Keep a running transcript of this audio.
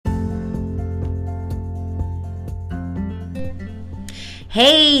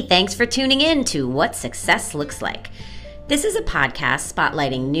Hey, thanks for tuning in to What Success Looks Like. This is a podcast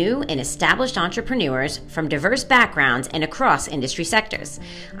spotlighting new and established entrepreneurs from diverse backgrounds and across industry sectors.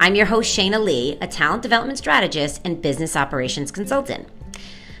 I'm your host, Shayna Lee, a talent development strategist and business operations consultant.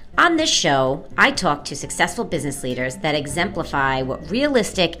 On this show, I talk to successful business leaders that exemplify what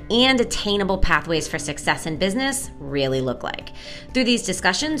realistic and attainable pathways for success in business really look like. Through these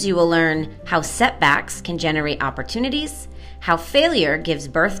discussions, you will learn how setbacks can generate opportunities, how failure gives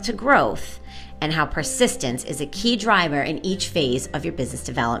birth to growth, and how persistence is a key driver in each phase of your business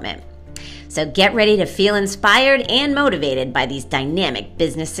development. So get ready to feel inspired and motivated by these dynamic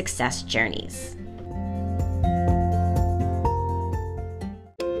business success journeys.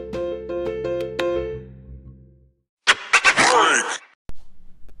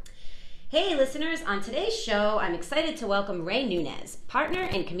 Hey listeners, on today's show, I'm excited to welcome Ray Nunez, partner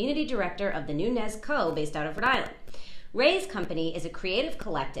and community director of the Nunez Co. based out of Rhode Island. Ray's company is a creative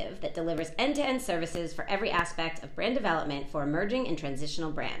collective that delivers end-to-end services for every aspect of brand development for emerging and transitional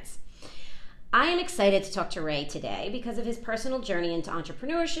brands. I am excited to talk to Ray today because of his personal journey into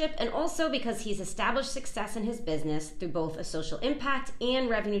entrepreneurship and also because he's established success in his business through both a social impact and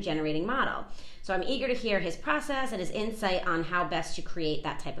revenue-generating model. So I'm eager to hear his process and his insight on how best to create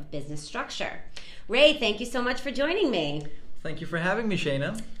that type of business structure. Ray, thank you so much for joining me. Thank you for having me,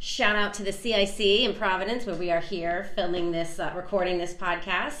 Shayna. Shout out to the CIC in Providence where we are here filming this, recording this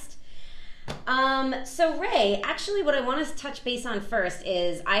podcast. So Ray, actually what I want to touch base on first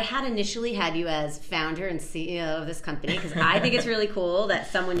is I had initially had you as founder and CEO of this company because I think it's really cool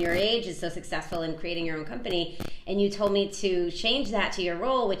that someone your age is so successful in creating your own company, and you told me to change that to your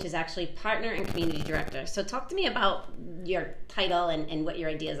role, which is actually partner and community director. So talk to me about your title and what your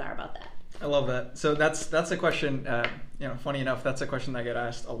ideas are about that. I love that. So that's a question, funny enough, that's a question I get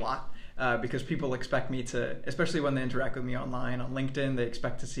asked a lot. Because people expect me to, especially when they interact with me online on LinkedIn, they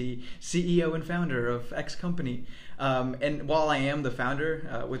expect to see CEO and founder of X company. And while I am the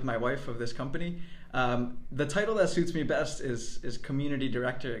founder with my wife of this company, the title that suits me best is community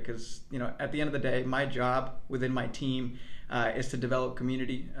director because, at the end of the day, my job within my team is to develop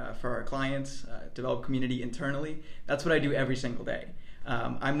community for our clients, develop community internally. That's what I do every single day.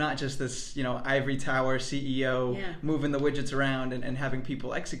 I'm not just this, ivory tower CEO moving the widgets around and having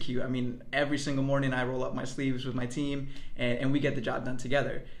people execute. I mean, every single morning I roll up my sleeves with my team and we get the job done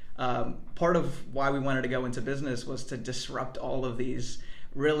together. Part of why we wanted to go into business was to disrupt all of these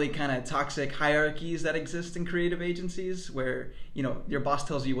really kind of toxic hierarchies that exist in creative agencies where, your boss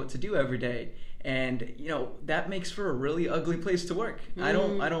tells you what to do every day. And, that makes for a really ugly place to work. I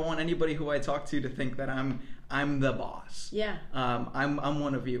don't want anybody who I talk to think that I'm the boss. Yeah. I'm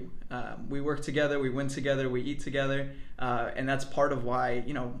one of you. We work together, we win together, we eat together, and that's part of why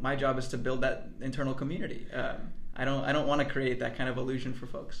my job is to build that internal community. I don't want to create that kind of illusion for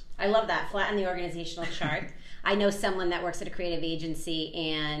folks. I love that. Flatten the organizational chart. I know someone that works at a creative agency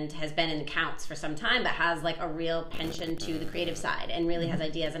and has been in accounts for some time, but has like a real penchant to the creative side and really has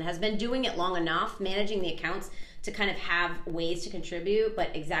ideas and has been doing it long enough, managing the accounts to kind of have ways to contribute.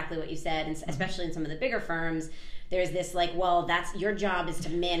 But exactly what you said, and especially in some of the bigger firms, there's this that's your job is to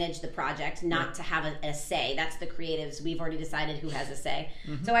manage the project, not to have a say. That's the creatives. We've already decided who has a say.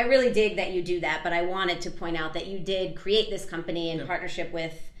 Mm-hmm. So I really dig that you do that, but I wanted to point out that you did create this company in partnership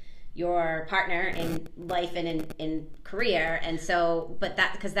with your partner in life and in career. And so,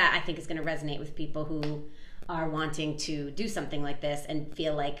 because that I think is going to resonate with people who are wanting to do something like this and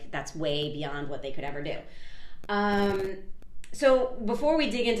feel like that's way beyond what they could ever do. So before we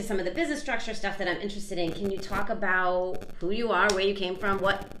dig into some of the business structure stuff that I'm interested in, can you talk about who you are, where you came from,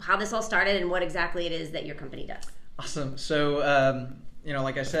 how this all started, and what exactly it is that your company does? Awesome. So,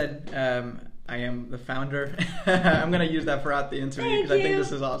 like I said, I am the founder. I'm going to use that throughout the interview because I think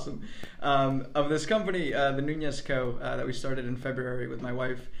this is awesome. Of this company, the Nunez Co. That we started in February with my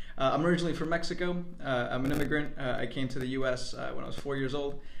wife. I'm originally from Mexico. I'm an immigrant. I came to the U.S. When I was 4 years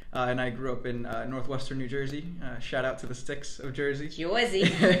old. And I grew up in northwestern New Jersey. Shout out to the sticks of Jersey. Jersey.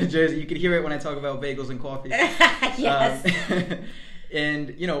 Jersey. You could hear it when I talk about bagels and coffee. Yes.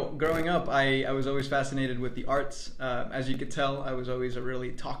 And, growing up, I was always fascinated with the arts. As you could tell, I was always a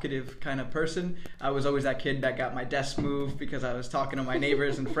really talkative kind of person. I was always that kid that got my desk moved because I was talking to my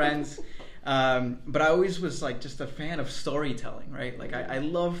neighbors and friends. But I always was just a fan of storytelling, right? I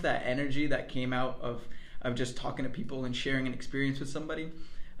love that energy that came out of just talking to people and sharing an experience with somebody.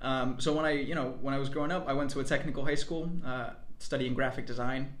 So when I was growing up, I went to a technical high school studying graphic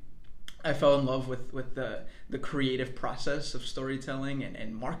design. I fell in love with the creative process of storytelling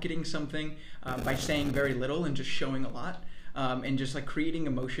and marketing something by saying very little and just showing a lot, and just creating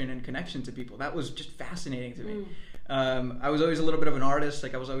emotion and connection to people. That was just fascinating to me. I was always a little bit of an artist.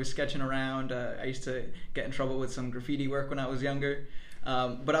 Like I was always sketching around. I used to get in trouble with some graffiti work when I was younger.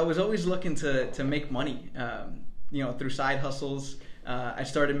 But I was always looking to make money, through side hustles. I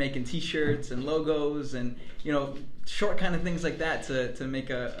started making T-shirts and logos and, short kind of things like that to make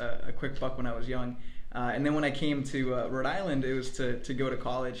a quick buck when I was young. And then when I came to Rhode Island, it was to go to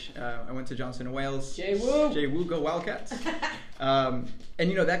college. I went to Johnson & Wales. J-Woo, go Wildcats. And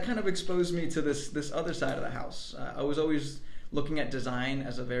that kind of exposed me to this other side of the house. I was always looking at design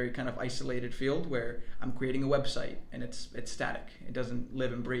as a very kind of isolated field where I'm creating a website and it's static. It doesn't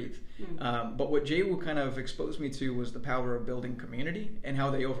live and breathe. But what J-Woo kind of exposed me to was the power of building community and how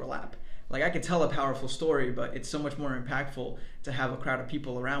they overlap. Like I could tell a powerful story, but it's so much more impactful to have a crowd of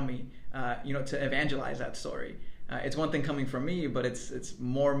people around me, to evangelize that story. It's one thing coming from me, but it's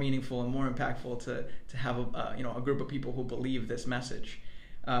more meaningful and more impactful to have a group of people who believe this message.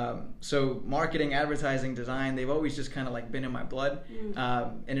 So marketing, advertising, design, they've always just kind of like been in my blood,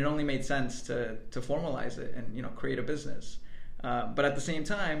 and it only made sense to formalize it and create a business. But at the same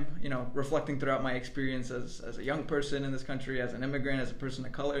time, reflecting throughout my experience as a young person in this country, as an immigrant, as a person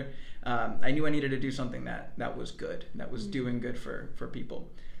of color, I knew I needed to do something that was good, that was doing good for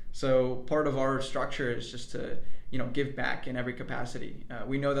people. So part of our structure is just to, give back in every capacity.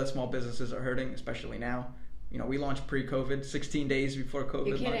 We know that small businesses are hurting, especially now. We launched pre-COVID, 16 days before COVID.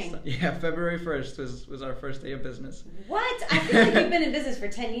 You're kidding. Launched. Yeah, February 1st was our first day of business. What? I feel like you've been in business for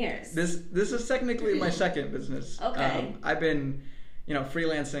 10 years. This is technically my second business. Okay. I've been,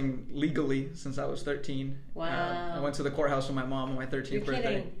 freelancing legally since I was 13. Wow. I went to the courthouse with my mom on my 13th You're birthday.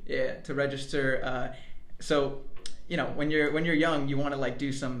 Kidding. Yeah, to register. So, when you're young, you want to like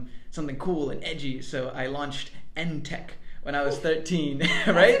do something cool and edgy. So I launched NTech when I was 13,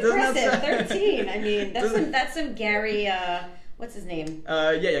 right? That's impressive. 13. I mean, that's some Gary. What's his name?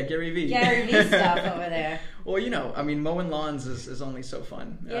 Gary V. Gary V stuff over there. Well, mowing lawns is only so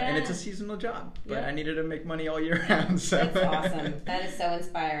fun, and it's a seasonal job. But I needed to make money all year round. So. That's awesome. That is so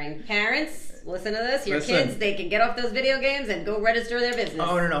inspiring. Parents, listen to this. Your kids, they can get off those video games and go register their business.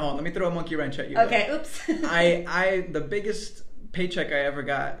 Oh no! Hold on. Let me throw a monkey wrench at you. Okay. Though. Oops. The biggest paycheck I ever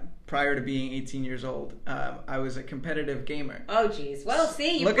got prior to being 18 years old, I was a competitive gamer. Oh, geez. Well,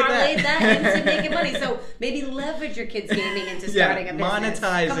 see, you parlayed that into making money. So maybe leverage your kids' gaming into starting a business.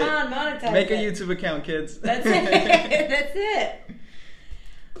 Monetize it. Come on, monetize Make it. a YouTube account, kids. That's it. That's it.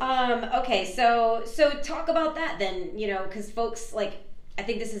 Okay, so talk about that then, because folks, I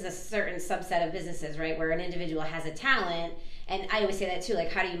think this is a certain subset of businesses, right, where an individual has a talent. And I always say that too,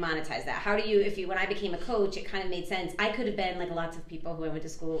 how do you monetize that? How do you, when I became a coach, it kind of made sense. I could have been lots of people who I went to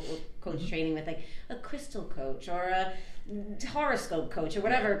school coach training with, a crystal coach or a horoscope coach or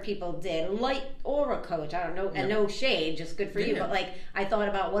whatever people did, light aura coach, I don't know, and no shade, just good for you. But I thought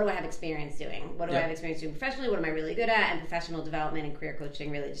about, what do I have experience doing? What do I have experience doing professionally? What am I really good at? And professional development and career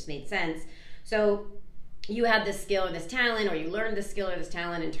coaching really just made sense. So you had this skill or this talent, or you learned this skill or this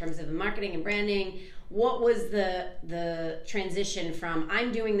talent in terms of marketing and branding. What was the transition from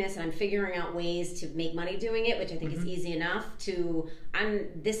I'm doing this and I'm figuring out ways to make money doing it, which I think is easy enough, to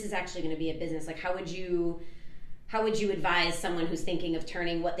this is actually going to be a business? How would you advise someone who's thinking of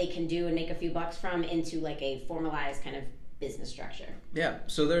turning what they can do and make a few bucks from into a formalized kind of business structure? Yeah,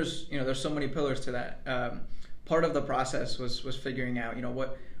 so there's so many pillars to that. Part of the process was figuring out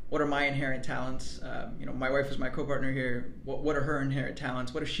what are my inherent talents. My wife is my co-partner here. What are her inherent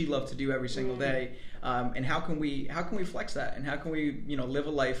talents? What does she love to do every single day? And how can we flex that? And how can we live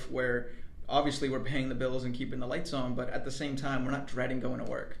a life where obviously we're paying the bills and keeping the lights on, but at the same time we're not dreading going to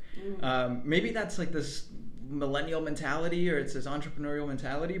work. Maybe that's this millennial mentality, or it's this entrepreneurial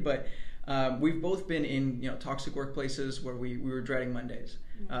mentality, but we've both been in toxic workplaces where we were dreading Mondays,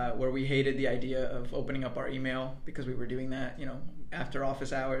 where we hated the idea of opening up our email because we were doing that after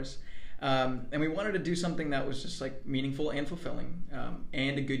office hours, and we wanted to do something that was just meaningful and fulfilling,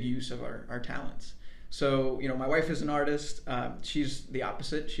 and a good use of our talents. So my wife is an artist. She's the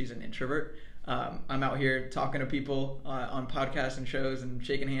opposite. She's an introvert. I'm out here talking to people on podcasts and shows and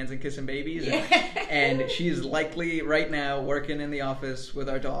shaking hands and kissing babies. And she's likely right now working in the office with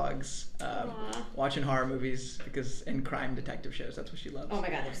our dogs, watching horror movies and crime detective shows. That's what she loves. Oh my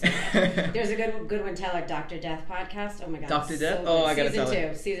God, they're so good. There's a good one, tell her Dr. Death podcast. Oh my God. Dr. Death? So I gotta tell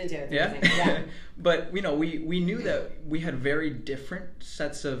her. Season 2. Yeah? But, we knew that we had very different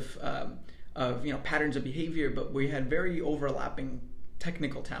sets of patterns of behavior, but we had very overlapping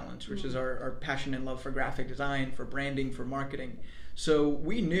technical talents, which is our passion and love for graphic design, for branding, for marketing. So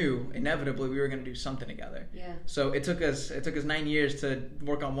we knew inevitably we were going to do something together. Yeah. So it took us 9 years to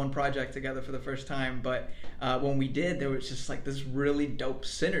work on one project together for the first time, but when we did, there was just this really dope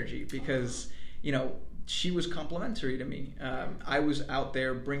synergy because she was complimentary to me. I was out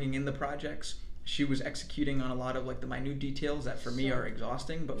there bringing in the projects. She was executing on a lot of like the minute details that for me are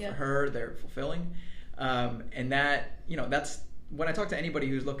exhausting, but for her, they're fulfilling. And that, that's when I talk to anybody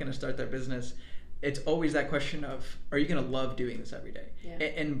who's looking to start their business, it's always that question of, are you going to love doing this every day? Yeah.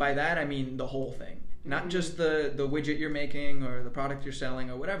 And by that, I mean the whole thing, not just the widget you're making or the product you're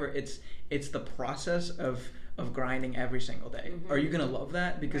selling or whatever. It's the process of grinding every single day. Are you going to love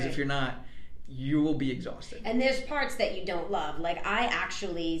that? Because if you're not, you will be exhausted. And there's parts that you don't love. Like I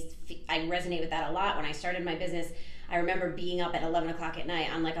resonate with that a lot. When I started my business, I remember being up at 11 o'clock at night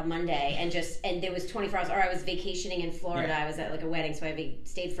on like a Monday and there was 24 hours, or I was vacationing in Florida. Yeah. I was at like a wedding, so I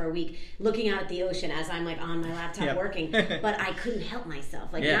stayed for a week looking out at the ocean as I'm like on my laptop working, but I couldn't help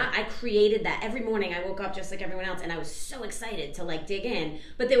myself. Like I created that. Every morning I woke up just like everyone else and I was so excited to like dig in,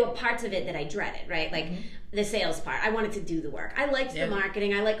 but there were parts of it that I dreaded, right? Like the sales part. I wanted to do the work. I liked the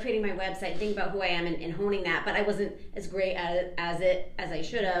marketing. I liked creating my website, thinking about who I am and honing that, but I wasn't as great as I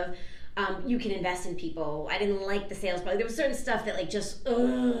should have. You can invest in people. I didn't like the sales part. There was certain stuff that like just, I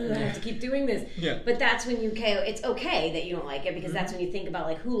have to keep doing this. Yeah. But that's when it's okay that you don't like it, because that's when you think about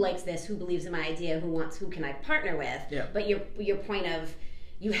like who likes this, who believes in my idea, who can I partner with. Yeah. But your point of,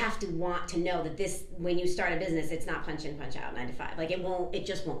 you have to want to know that this, when you start a business, it's not punch in, punch out 9 to 5. Like it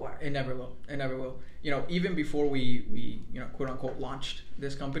just won't work. It never will. Even before we quote unquote launched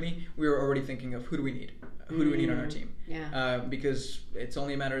this company, we were already thinking of who do we need? Who do we need on our team? Yeah. Because it's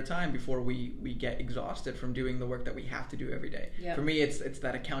only a matter of time before we get exhausted from doing the work that we have to do every day. Yep. For me, it's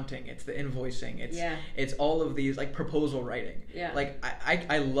that accounting, it's the invoicing, it's all of these like proposal writing. Yeah. Like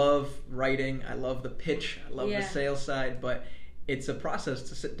I love writing, I love the pitch, I love the sales side, but it's a process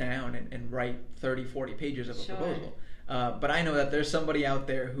to sit down and write 30, 40 pages of a proposal. But I know that there's somebody out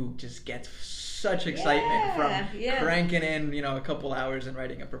there who just gets such excitement from cranking in, a couple hours and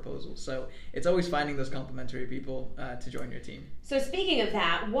writing a proposal. So it's always finding those complimentary people to join your team. So speaking of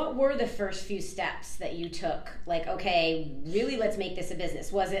that, what were the first few steps that you took? Like, okay, really, let's make this a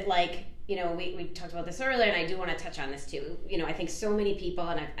business. Was it like, we talked about this earlier, and I do want to touch on this too. I think so many people,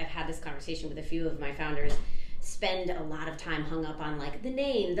 and I've had this conversation with a few of my founders, spend a lot of time hung up on like the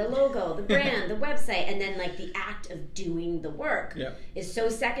name, the logo, the brand, the website, and then like the act of doing the work is so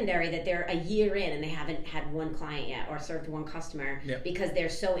secondary that they're a year in and they haven't had one client yet or served one customer because they're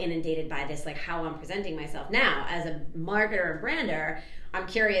so inundated by this, like how I'm presenting myself. Now, as a marketer and brander, I'm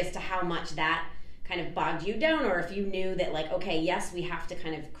curious to how much that kind of bogged you down, or if you knew that like, okay, yes, we have to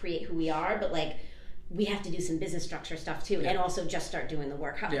kind of create who we are, but like we have to do some business structure stuff too, and also just start doing the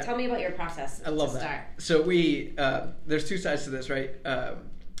work. Tell me about your process. I love that. Start. So there's two sides to this, right?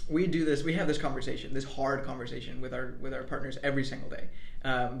 We have this conversation, this hard conversation with our partners every single day,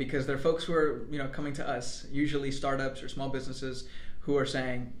 because they're folks who are coming to us, usually startups or small businesses, who are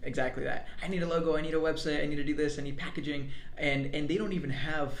saying exactly that. I need a logo, I need a website, I need to do this, I need packaging, and they don't even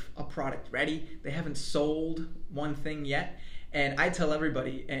have a product ready. They haven't sold one thing yet. And I tell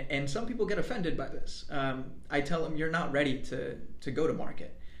everybody, and some people get offended by this, I tell them, you're not ready to go to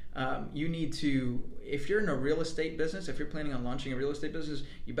market. You need to, if you're in a real estate business, if you're planning on launching a real estate business,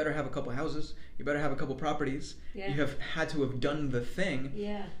 you better have a couple houses, you better have a couple properties. You have had to have done the thing.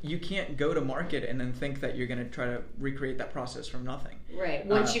 You can't go to market and then think that you're going to try to recreate that process from nothing. Right.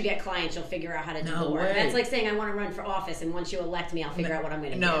 Once you get clients, you'll figure out how to do the work. That's like saying I want to run for office, and once you elect me, I'll figure out what I'm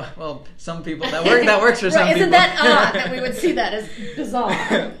going to do. No, well, some people, that works for some people. Isn't that odd that we would see that as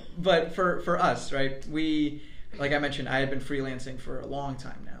bizarre? But for us, right, like I mentioned, I had been freelancing for a long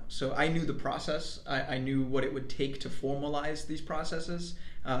time now. So I knew the process. I knew what it would take to formalize these processes.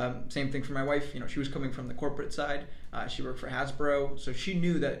 Same thing for my wife. She was coming from the corporate side. She worked for Hasbro. So she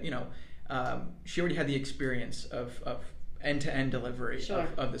knew that, she already had the experience of end-to-end delivery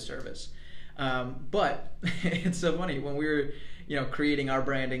of the service. But it's so funny. When we were, creating our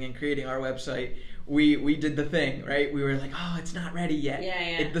branding and creating our website, we did the thing, right? We were like, oh, it's not ready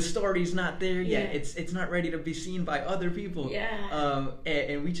yet. The story's not there yet. It's not ready to be seen by other people.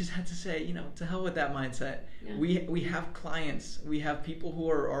 And we just had to say, to hell with that mindset. We have clients. We have people who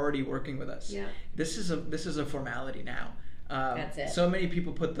are already working with us. This is a formality now. That's it. So many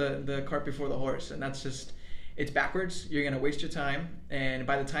people put the cart before the horse, and that's just, it's backwards. You're going to waste your time, and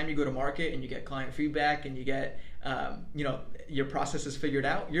by the time you go to market and you get client feedback and you get your process is figured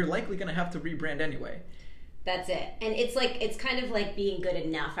out, you're likely going to have to rebrand anyway. That's it. And it's kind of like being good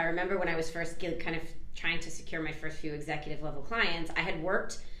enough. I remember when I was first kind of trying to secure my first few executive level clients, I had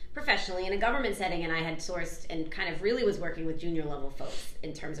worked professionally in a government setting, and I had sourced and kind of really was working with junior level folks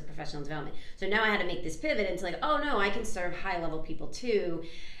in terms of professional development. So now I had to make this pivot into like, oh no, I can serve high level people too.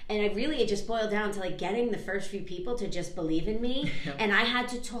 And it just boiled down to like getting the first few people to just believe in me. And I had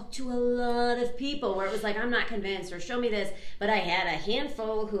to talk to a lot of people where it was like, I'm not convinced, or show me this. But I had a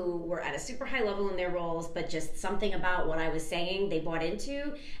handful who were at a super high level in their roles, but just something about what I was saying they bought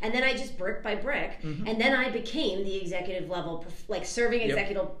into. And then I just brick by brick. And then I became the executive level, like serving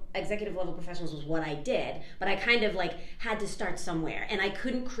executive level professionals was what I did. But I kind of like had to start somewhere. And I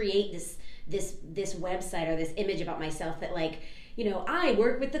couldn't create this website or this image about myself that like, you know, I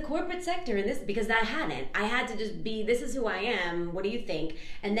work with the corporate sector and this, because I had to just be, this is who I am, what do you think?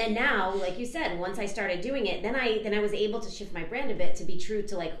 And then now, like you said, once I started doing it, then I was able to shift my brand a bit to be true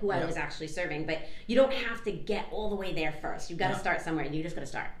to like who I was actually serving. But you don't have to get all the way there first. You've got to start somewhere, and you just got to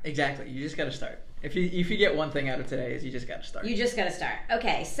start. Exactly. You just got to start. If you get one thing out of today, is you just got to start. You just got to start.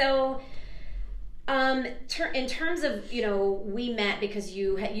 Okay, so in terms of, you know, we met because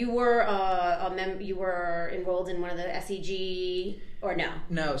you were you were enrolled in one of the SEG, or no?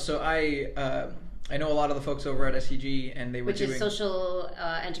 No, so I know a lot of the folks over at SEG, and they were is Social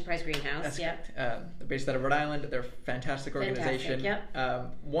Enterprise Greenhouse. That's correct. They're based out of Rhode Island. They're a fantastic organization.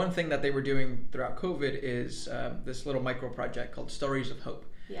 Yep. One thing that they were doing throughout COVID is this little micro project called Stories of Hope.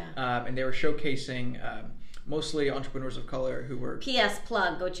 Yeah. And they were showcasing mostly entrepreneurs of color who were... PS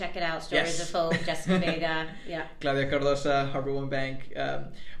plug, go check it out. Stories of Hope, Jessica Vega, Claudia Cardosa, Harbor One Bank.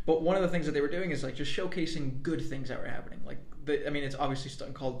 But one of the things that they were doing is like just showcasing good things that were happening. Like, it's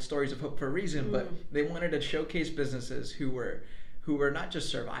obviously called Stories of Hope for a reason, but they wanted to showcase businesses who were not just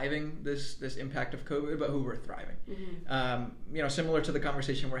surviving this impact of COVID, but who were thriving. You know, similar to the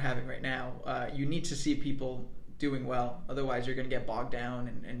conversation we're having right now, you need to see people doing well, otherwise you're going to get bogged down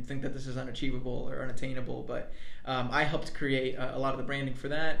and think that this is unachievable or unattainable. But I helped create a lot of the branding for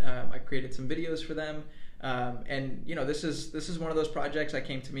that. I created some videos for them, and you know, this is one of those projects that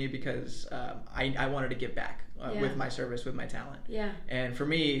came to me because I wanted to give back with my service, with my talent. And for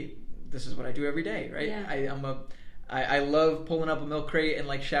me, this is what I do every day, right? I love pulling up a milk crate and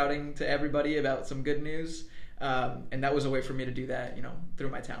like shouting to everybody about some good news, and that was a way for me to do that, you know,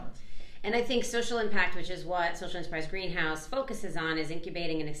 through my talents. And I think social impact, which is what Social Enterprise Greenhouse focuses on, is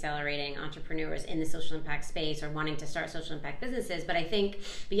incubating and accelerating entrepreneurs in the social impact space or wanting to start social impact businesses. But I think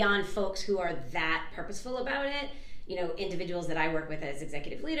beyond folks who are that purposeful about it, you know, individuals that I work with as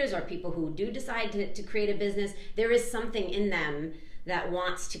executive leaders or people who do decide to create a business, there is something in them that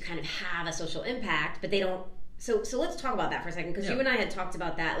wants to kind of have a social impact, but they don't. So let's talk about that for a second, because you and I had talked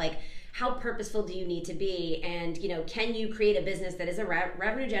about that, like, how purposeful do you need to be, and you know, can you create a business that is a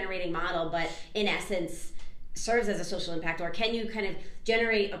revenue generating model but in essence serves as a social impact, or can you kind of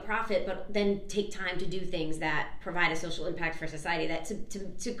generate a profit but then take time to do things that provide a social impact for society? That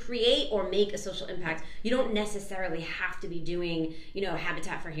to create or make a social impact, you don't necessarily have to be doing, you know,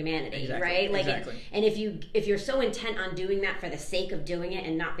 Habitat for Humanity, right? Like, and if you're so intent on doing that for the sake of doing it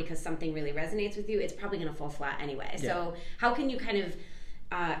and not because something really resonates with you, it's probably going to fall flat anyway. So how can you kind of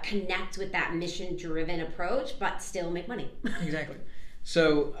connect with that mission-driven approach, but still make money? Exactly.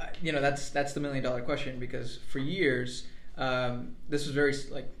 So, you know, that's the $1 million question, because for years, this was very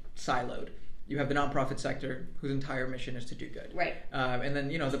like siloed. You have the nonprofit sector whose entire mission is to do good. Right. And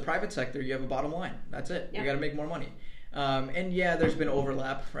then, you know, the private sector, you have a bottom line. That's it. You got to make more money. And yeah, there's been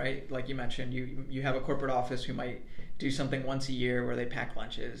overlap, right? Like you mentioned, you have a corporate office who might do something once a year where they pack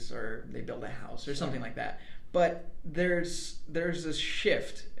lunches or they build a house or something like that. But there's this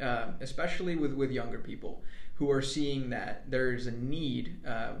shift, especially with younger people who are seeing that there's a need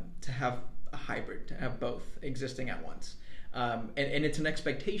to have a hybrid, to have both existing at once. And it's an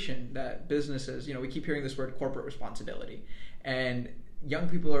expectation that businesses, you know, we keep hearing this word corporate responsibility, and young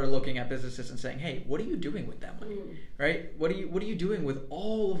people are looking at businesses and saying, hey, what are you doing with that money, right? What are you doing with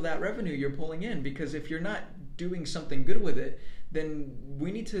all of that revenue you're pulling in? Because if you're not doing something good with it, then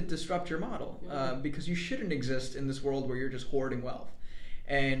we need to disrupt your model, because you shouldn't exist in this world where you're just hoarding wealth.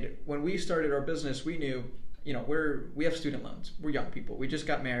 And when we started our business, we knew, you know, we have student loans. We're young people. We just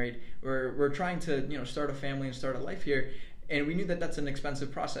got married. We're trying to, you know, start a family and start a life here. And we knew that that's an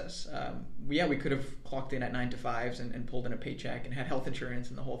expensive process. We could have clocked in at 9 to 5s and pulled in a paycheck and had health insurance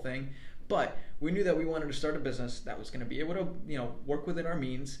and the whole thing. But we knew that we wanted to start a business that was going to be able to, you know, work within our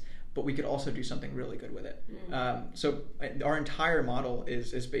means, but we could also do something really good with it. So our entire model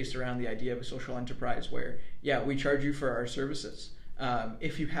is based around the idea of a social enterprise where, we charge you for our services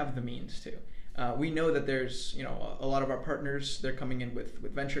if you have the means to. We know that there's, you know, a lot of our partners, they're coming in with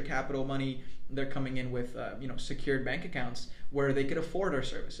venture capital money. They're coming in with, you know, secured bank accounts where they could afford our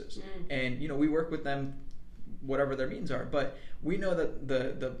services. And, you know, we work with them whatever their means are. But we know that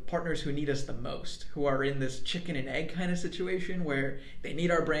the partners who need us the most, who are in this chicken and egg kind of situation where they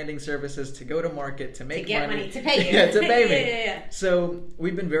need our branding services to go to market, to make to get money, to pay you. Yeah, to pay me. Yeah. So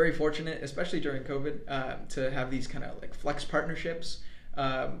we've been very fortunate, especially during COVID, to have these kind of like flex partnerships.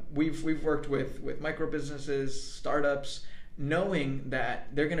 We've worked with micro businesses, startups, knowing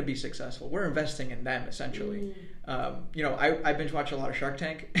that they're going to be successful. We're investing in them essentially. I binge watch a lot of Shark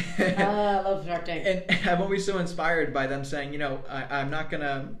Tank. I love Shark Tank. And I'm always so inspired by them saying, I'm not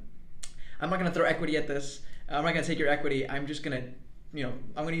gonna throw equity at this. I'm not gonna take your equity. I'm just gonna,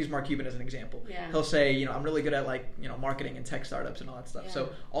 I'm gonna use Mark Cuban as an example. Yeah. He'll say, I'm really good at marketing and tech startups and all that stuff. Yeah. So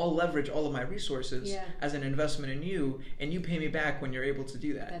I'll leverage all of my resources as an investment in you, and you pay me back when you're able to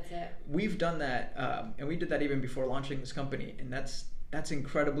do that. That's it. We've done that, and we did that even before launching this company, and that's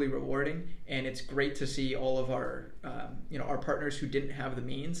incredibly rewarding, and it's great to see all of our our partners who didn't have the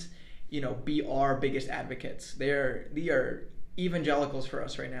means be our biggest advocates. They are evangelicals for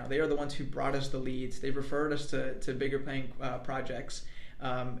us right now. They are the ones who brought us the leads. They've referred us to bigger paying projects,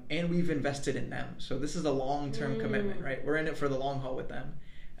 and we've invested in them. So this is a long-term commitment, right? We're in it for the long haul with them.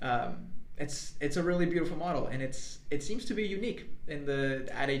 It's a really beautiful model, and it seems to be unique in the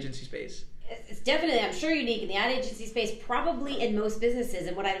ad agency space. It's definitely, I'm sure, unique in the ad agency space, probably in most businesses.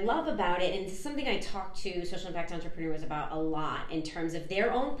 And what I love about it, and it's something I talk to social impact entrepreneurs about a lot in terms of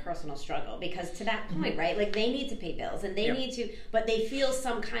their own personal struggle, because to that point, right, like they need to pay bills and they need to, but they feel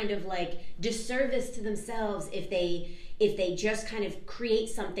some kind of like disservice to themselves if they just kind of create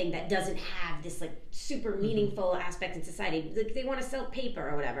something that doesn't have this like super meaningful aspect in society. Like they want to sell paper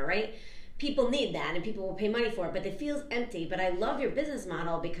or whatever, right? People need that and people will pay money for it, but it feels empty. But I love your business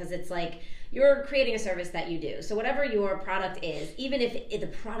model because it's like you're creating a service that you do. So whatever your product is, even if the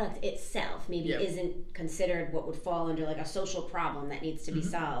product itself maybe isn't considered what would fall under like a social problem that needs to be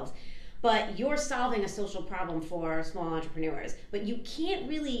solved, but you're solving a social problem for small entrepreneurs. But you can't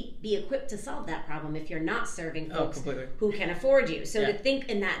really be equipped to solve that problem if you're not serving folks who can afford you. So to think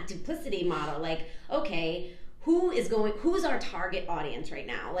in that duplicity model, like, okay, who's our target audience right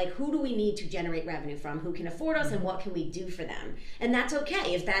now? Like, who do we need to generate revenue from? Who can afford us, and what can we do for them? And that's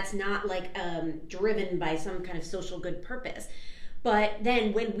okay if that's not like driven by some kind of social good purpose. But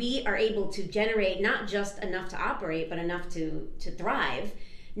then when we are able to generate not just enough to operate, but enough to thrive,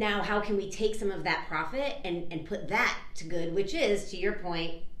 now how can we take some of that profit and put that to good, which is, to your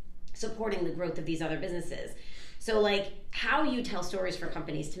point, supporting the growth of these other businesses. So like how you tell stories for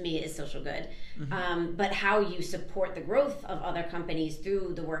companies to me is social good, but how you support the growth of other companies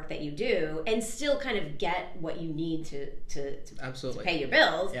through the work that you do and still kind of get what you need to pay your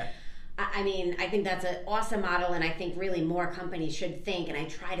bills. Yeah. I mean, I think that's an awesome model, and I think really more companies should think, and I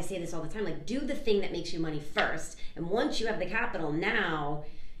try to say this all the time, like do the thing that makes you money first, and once you have the capital, now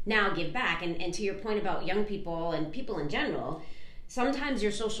give back. And to your point about young people and people in general, sometimes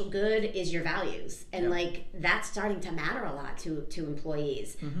your social good is your values, and like that's starting to matter a lot to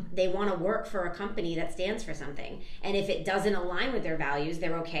employees. They want to work for a company that stands for something, and if it doesn't align with their values,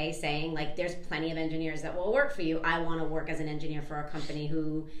 they're okay saying like there's plenty of engineers that will work for you. I want to work as an engineer for a company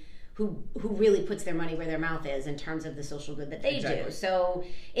who really puts their money where their mouth is in terms of the social good that they do. So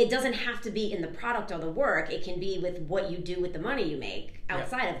it doesn't have to be in the product or the work. It can be with what you do with the money you make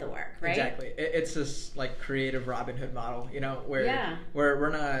outside of the work, right? Exactly. It's this like creative Robin Hood model, where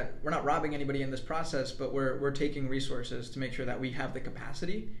we're not robbing anybody in this process, but we're taking resources to make sure that we have the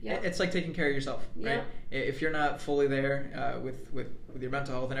capacity. It's like taking care of yourself, right? If you're not fully there with your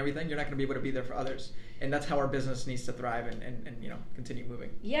mental health and everything, you're not going to be able to be there for others. And that's how our business needs to thrive and continue moving.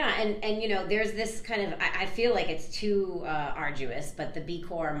 Yeah, and there's this kind of, I feel like it's too arduous, but the B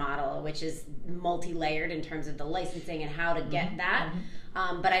Corp model, which is multi-layered in terms of the licensing and how to get that,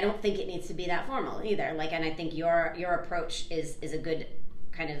 but I don't think it needs to be that formal either. Like, and I think your approach is a good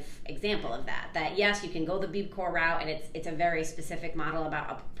kind of example of that. That yes, you can go the B Corp route, and it's a very specific model about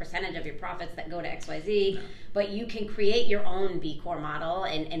a percentage of your profits that go to XYZ, but you can create your own B Corp model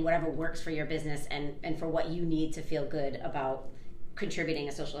and whatever works for your business and for what you need to feel good about contributing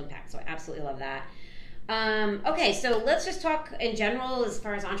a social impact. So I absolutely love that. Okay, so let's just talk in general as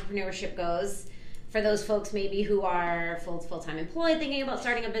far as entrepreneurship goes. For those folks maybe who are full-time employed, thinking about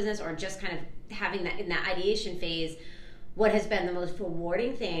starting a business, or just kind of having that in that ideation phase, what has been the most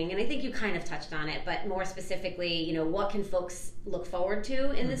rewarding thing? And I think you kind of touched on it, but more specifically, what can folks look forward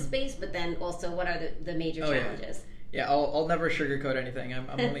to in this space? But then also, what are the major challenges? Yeah, I'll never sugarcoat anything. I'm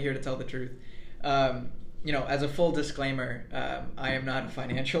only here to tell the truth. As a full disclaimer, I am not a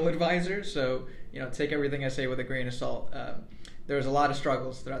financial advisor, so take everything I say with a grain of salt. There's a lot of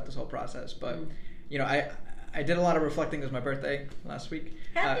struggles throughout this whole process, but I did a lot of reflecting. It was my birthday last week.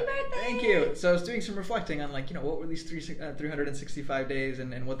 Happy birthday! Thank you. So I was doing some reflecting on, like, you know, what were these 365 days,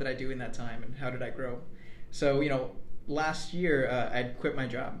 and what did I do in that time, and how did I grow? So, you know, last year I'd quit my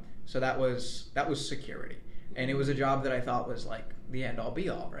job. So that was security. And it was a job that I thought was like the end all be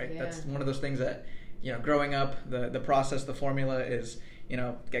all, right? Yeah. That's one of those things that, you know, growing up, the process, the formula is, you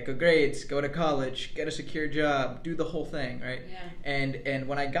know, get good grades, go to college, get a secure job, do the whole thing, right? Yeah. And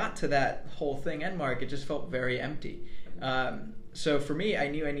when I got to that whole thing end mark, it just felt very empty. So for me, I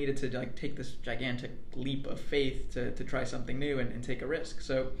knew I needed to, like, take this gigantic leap of faith to try something new and take a risk.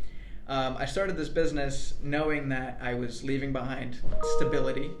 So I started this business knowing that I was leaving behind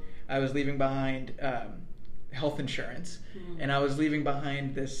stability. I was leaving behind health insurance, and I was leaving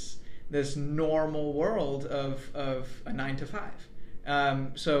behind this normal world of a 9 to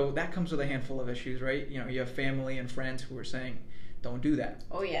 5. So that comes with a handful of issues, right? You know, you have family and friends who are saying, "Don't do that."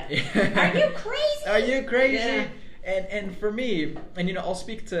 Oh yeah. Are you crazy? Are you crazy? Yeah. And for me, and you know, I'll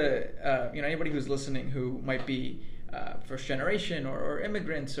speak to you know, anybody who's listening who might be first generation or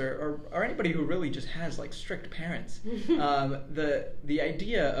immigrants or anybody who really just has like strict parents. The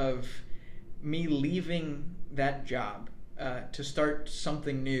idea of me leaving that job to start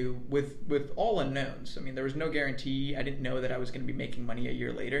something new with all unknowns. I mean, there was no guarantee. I didn't know that I was going to be making money a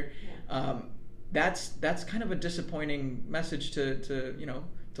year later. Yeah. That's kind of a disappointing message to you know,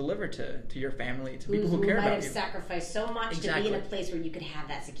 deliver to your family, to people who care about you. Might have sacrificed so much to be in a place where you could have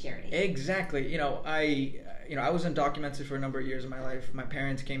that security. Exactly. You know, I was undocumented for a number of years of my life. My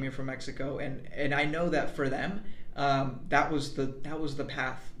parents came here from Mexico, and I know that for them, that was the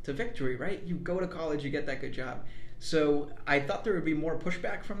path to victory, right? You go to college, you get that good job. So I thought there would be more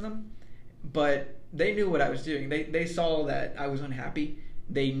pushback from them, but they knew what I was doing. They saw that I was unhappy.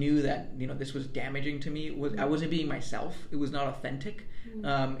 They knew that, you know, this was damaging to me. I wasn't being myself. It was not authentic,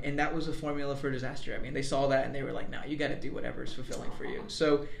 and that was a formula for disaster. I mean, they saw that and they were like, "No, you got to do whatever is fulfilling for you."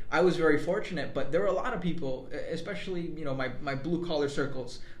 So I was very fortunate, but there were a lot of people, especially, you know, my blue collar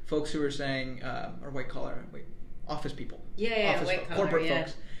circles, folks who were saying, or white collar, office people, office white collar, corporate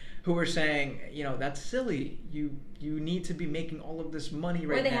folks, who were saying, you know, that's silly. You need to be making all of this money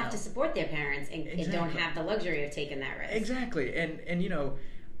right now. Or they have to support their parents and don't have the luxury of taking that risk. Exactly. And you know,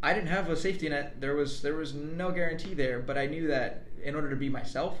 I didn't have a safety net. There was no guarantee there, but I knew that in order to be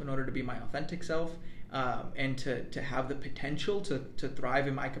myself, in order to be my authentic self, and to have the potential to thrive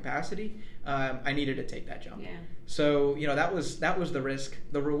in my capacity, I needed to take that jump. Yeah. So, you know, that was the risk.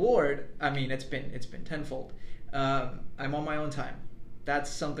 The reward, I mean, it's been tenfold. I'm on my own time.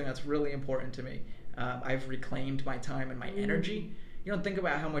 That's something that's really important to me. I've reclaimed my time and my energy. You don't think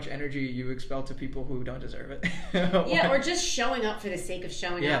about how much energy you expel to people who don't deserve it. Yeah, or just showing up for the sake of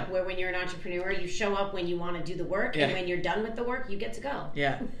showing up, where when you're an entrepreneur, you show up when you want to do the work, and when you're done with the work, you get to go.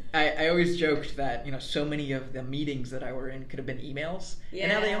 Yeah. I always joked that, you know, so many of the meetings that I were in could have been emails, and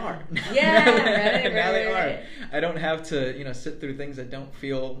now they are. Yeah, now they are. I don't have to, you know, sit through things that don't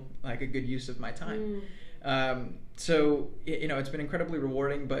feel like a good use of my time. So, you know, it's been incredibly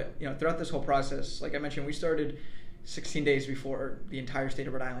rewarding, but, you know, throughout this whole process, like I mentioned, we started 16 days before the entire state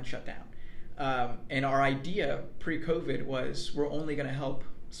of Rhode Island shut down. And our idea pre-COVID was we're only going to help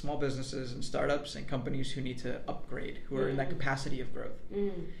small businesses and startups and companies who need to upgrade, who are in that capacity of growth.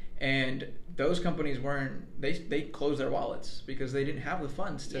 And those companies they closed their wallets because they didn't have the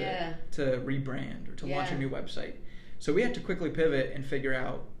funds to rebrand or to launch a new website. So we had to quickly pivot and figure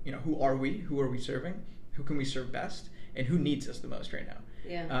out, you know, who are we serving, who can we serve best, and who needs us the most right now.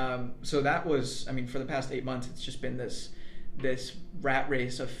 So that was, I mean, for the past 8 months, it's just been this rat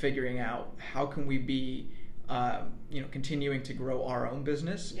race of figuring out how can we be, you know, continuing to grow our own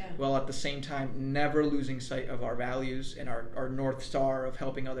business while at the same time never losing sight of our values and our North Star of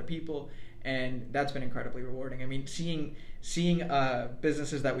helping other people. And that's been incredibly rewarding. I mean, seeing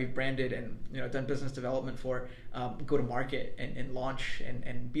businesses that we've branded and, you know, done business development for go to market and launch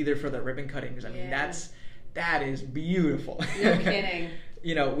and be there for their ribbon cuttings. I mean, that is beautiful. No kidding.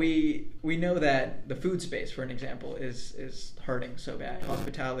 You know, we know that the food space, for an example, is hurting so bad.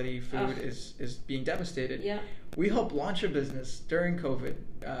 Hospitality, food is being devastated. Yeah. We helped launch a business during COVID,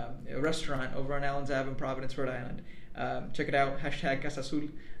 a restaurant over on Allens Ave in Providence, Rhode Island. Check it out, #Casa Azul.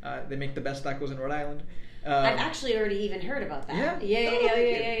 They make the best tacos in Rhode Island. I've actually already even heard about that.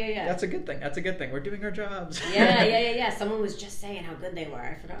 Yeah. That's a good thing. We're doing our jobs. Yeah. Someone was just saying how good they were.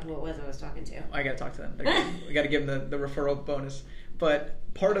 I forgot who it was I was talking to. I got to talk to them. We got to give them the referral bonus. But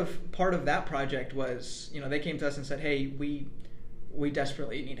part of that project was, you know, they came to us and said, "Hey, we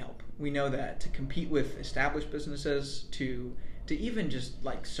desperately need help. We know that to compete with established businesses, to even just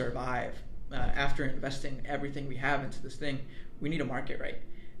like survive after investing everything we have into this thing, we need a market, right?"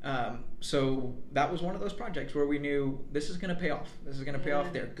 So that was one of those projects where we knew this is going to pay off. This is going to pay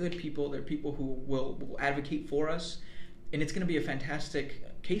off. They're good people. They're people who will advocate for us. And it's going to be a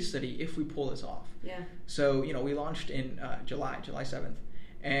fantastic case study if we pull this off. Yeah. So, we launched in July 7th.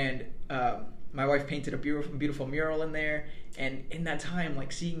 And my wife painted a beautiful mural in there. And in that time,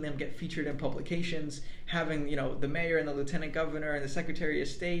 like seeing them get featured in publications, having, the mayor and the lieutenant governor and the secretary of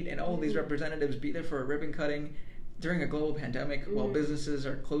state and all these representatives be there for a ribbon cutting during a global pandemic while businesses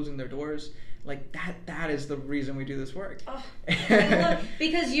are closing their doors, like that is the reason we do this work. Oh, I love,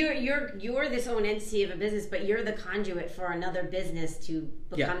 because you're this own entity of a business, but you're the conduit for another business to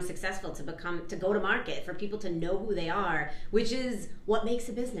become successful, to go to market, for people to know who they are, which is what makes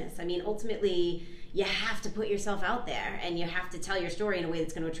a business. I mean, ultimately, you have to put yourself out there, and you have to tell your story in a way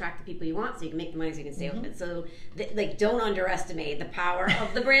that's going to attract the people you want, so you can make the money, so you can stay open. So, don't underestimate the power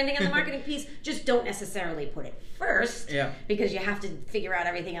of the branding and the marketing piece. Just don't necessarily put it first, because you have to figure out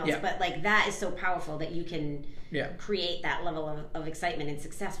everything else. But that is so powerful that you can create that level of excitement and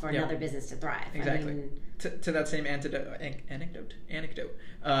success for another business to thrive. Exactly. I mean, to that same anecdote.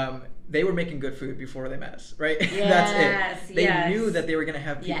 They were making good food before they met us, right? That's it. They knew that they were going to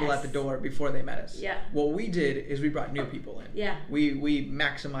have people at the door before they met us. Yeah. What we did is we brought new people in. Yeah. We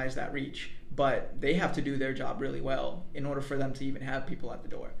maximized that reach, but they have to do their job really well in order for them to even have people at the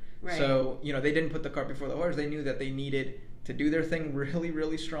door. Right. So, they didn't put the cart before the horse. They knew that they needed to do their thing really,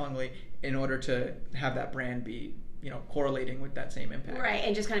 really strongly in order to have that brand be, correlating with that same impact. Right,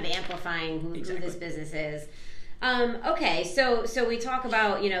 and just kind of amplifying who this business is. Okay, so we talk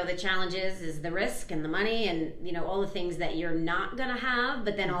about, the challenges is the risk and the money and, all the things that you're not going to have,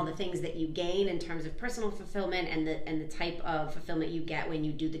 but then all the things that you gain in terms of personal fulfillment and the type of fulfillment you get when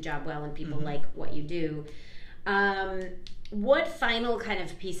you do the job well and people like what you do. What final kind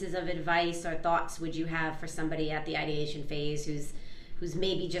of pieces of advice or thoughts would you have for somebody at the ideation phase who's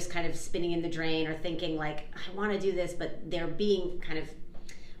maybe just kind of spinning in the drain or thinking like, I want to do this, but they're being kind of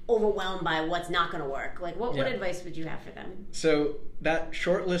overwhelmed by what's not going to work? Like, what advice would you have for them? So that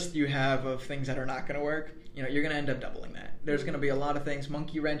short list you have of things that are not going to work, you're going to end up doubling that. There's going to be a lot of things,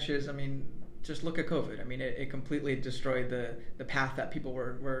 monkey wrenches. I mean, just look at COVID. I mean, it completely destroyed the path that people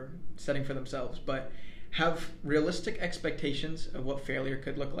were setting for themselves. But have realistic expectations of what failure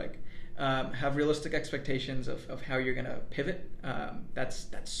could look like. Have realistic expectations of how you're going to pivot. That's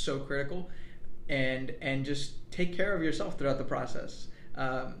so critical. And just take care of yourself throughout the process.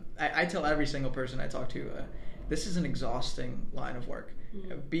 I tell every single person I talk to, this is an exhausting line of work.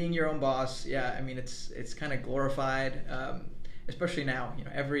 Being your own boss, I mean, it's kind of glorified, especially now.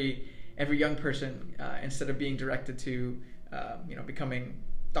 Every young person, instead of being directed to, becoming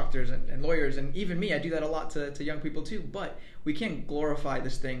doctors and lawyers, and even me, I do that a lot to young people too, but we can't glorify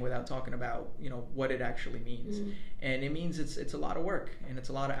this thing without talking about what it actually means. And it means it's a lot of work and it's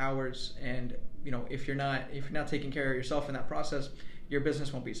a lot of hours, and if you're not taking care of yourself in that process, your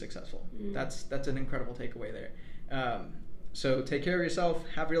business won't be successful. That's an incredible takeaway there. So take care of yourself,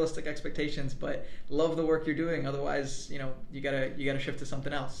 have realistic expectations, but love the work you're doing. Otherwise, you gotta shift to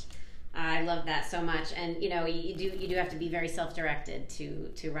something else. I love that so much, and you do have to be very self-directed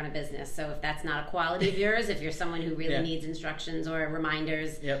to run a business. So if that's not a quality of yours, if you're someone who really needs instructions or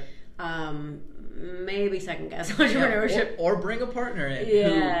reminders, maybe second guess entrepreneurship, or bring a partner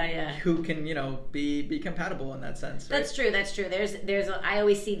in who can be compatible in that sense. Right? That's true. I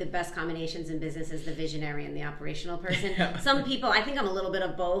always see the best combinations in business as the visionary and the operational person. Some people, I think I'm a little bit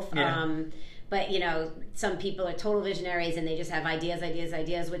of both. But some people are total visionaries and they just have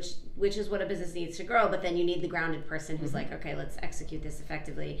ideas, which is what a business needs to grow. But then you need the grounded person who's like, okay, let's execute this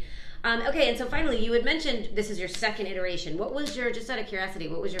effectively. Okay, and so finally, you had mentioned this is your second iteration. What was just out of curiosity,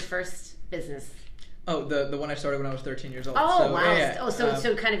 what was your first business? Oh, the one I started when I was 13 years old. Oh, so, wow.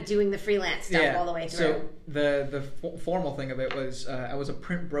 So kind of doing the freelance stuff all the way through. So the formal thing of it was I was a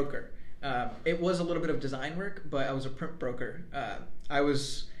print broker. It was a little bit of design work, but I was a print broker. I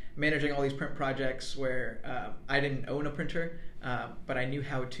was managing all these print projects where I didn't own a printer, but I knew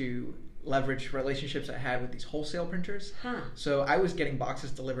how to leverage relationships I had with these wholesale printers. So I was getting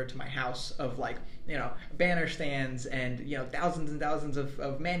boxes delivered to my house of banner stands and thousands and thousands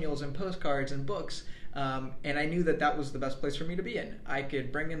of manuals and postcards and books, and I knew that was the best place for me to be in. I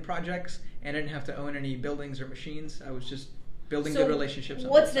could bring in projects and I didn't have to own any buildings or machines. I was just building good relationships.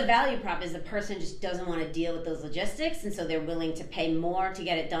 What's the value prop? Is the person just doesn't want to deal with those logistics, and so they're willing to pay more to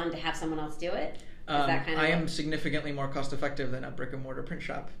get it done to have someone else do it? I am significantly more cost effective than a brick and mortar print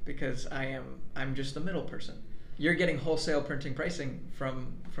shop because I'm just the middle person. You're getting wholesale printing pricing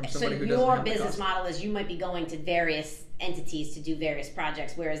from somebody who doesn't have the cost. So your business model is you might be going to various entities to do various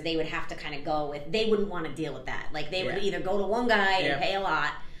projects, whereas they would have to kind of go with, they wouldn't want to deal with that. Like they would either go to one guy and pay a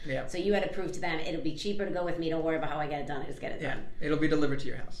lot, Yeah. So you had to prove to them it'll be cheaper to go with me. Don't worry about how I get it done. I just get it done. It'll be delivered to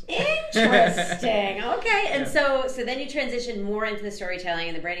your house. Interesting. Okay. And so then you transitioned more into the storytelling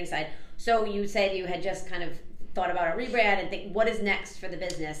and the branding side. So you said you had just kind of thought about a rebrand and think, what is next for the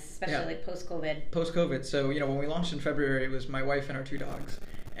business, especially like post-COVID? Post-COVID. So, when we launched in February, it was my wife and our 2 dogs.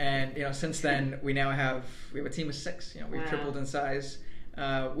 And, since then, we have a team of 6. We've tripled in size.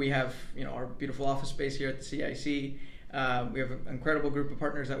 We have, our beautiful office space here at the CIC. We have an incredible group of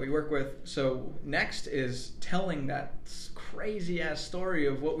partners that we work with. So next is telling that crazy-ass story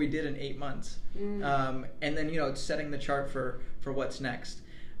of what we did in 8 months. And then, it's setting the chart for what's next.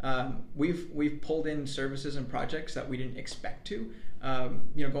 We've pulled in services and projects that we didn't expect to.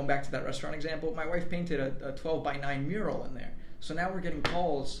 Going back to that restaurant example, my wife painted a 12x9 mural in there. So now we're getting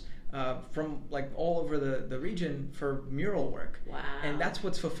calls from like all over the region for mural work. Wow. And that's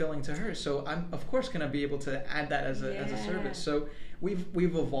what's fulfilling to her. So I'm of course going to be able to add that as a service. So we've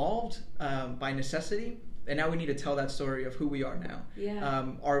evolved by necessity. And now we need to tell that story of who we are now. Yeah.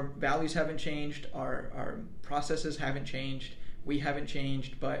 Our values haven't changed. Our processes haven't changed. We haven't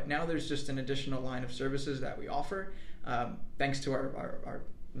changed, but now there's just an additional line of services that we offer, thanks to our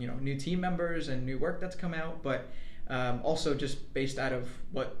new team members and new work that's come out, but also just based out of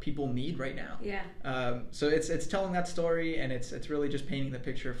what people need right now. Yeah. So it's telling that story, and it's really just painting the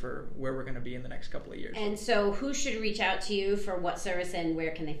picture for where we're going to be in the next couple of years. And so who should reach out to you for what service, and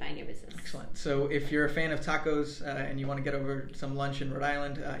where can they find your business? Excellent. So if you're a fan of tacos and you want to get over some lunch in Rhode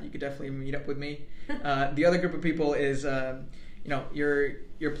Island, you could definitely meet up with me. The other group of people is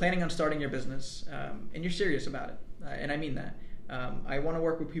you're planning on starting your business and you're serious about it, and I mean that. I want to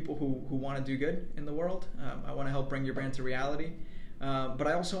work with people who want to do good in the world. I want to help bring your brand to reality, but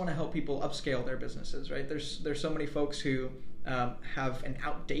I also want to help people upscale their businesses. Right? There's so many folks who have an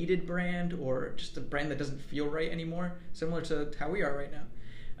outdated brand or just a brand that doesn't feel right anymore, similar to how we are right now.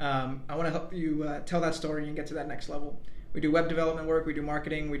 I want to help you tell that story and get to that next level. We do web development work, we do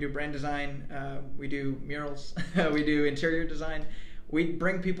marketing, we do brand design, we do murals, we do interior design. We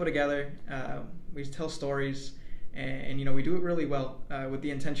bring people together, we tell stories, and we do it really well with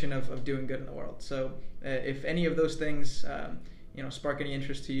the intention of doing good in the world. So if any of those things spark any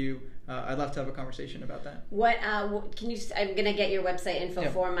interest to you, I'd love to have a conversation about that. What can you? I'm gonna get your website info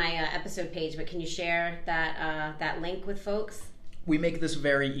for my episode page, but can you share that link with folks? We make this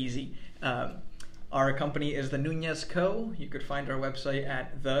very easy. Our company is The Nunez Co. You could find our website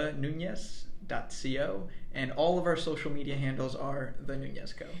at thenunez.co, and all of our social media handles are The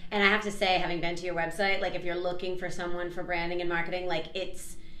Nunez Co. And I have to say, having been to your website, like if you're looking for someone for branding and marketing, like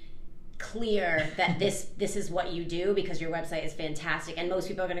it's clear that this is what you do, because your website is fantastic, and most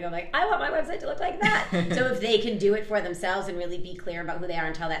people are going to go like, I want my website to look like that. So if they can do it for themselves and really be clear about who they are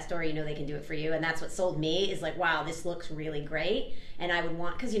and tell that story, they can do it for you. And that's what sold me, is like, wow, this looks really great. And I would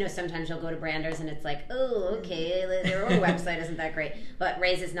want, because sometimes you'll go to branders and it's like, oh, okay, their own website isn't that great. But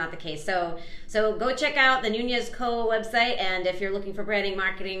Ray's is not the case. So go check out the Nunez Co. website, and if you're looking for branding,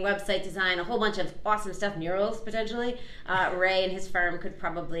 marketing, website design, a whole bunch of awesome stuff, murals potentially, Ray and his firm could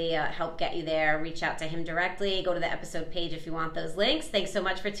probably help get you there. Reach out to him directly. Go to the episode page if you want those links. Thanks so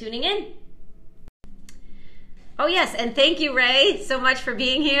much for tuning in. Oh yes, and thank you, Ray, so much for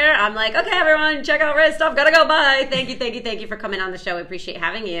being here. I'm like, okay, everyone, check out Ray's stuff. Gotta go. Bye. Thank you for coming on the show. We appreciate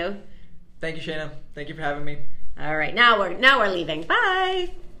having you. Thank you, Shayna. Thank you for having me. All right, now we're leaving. Bye.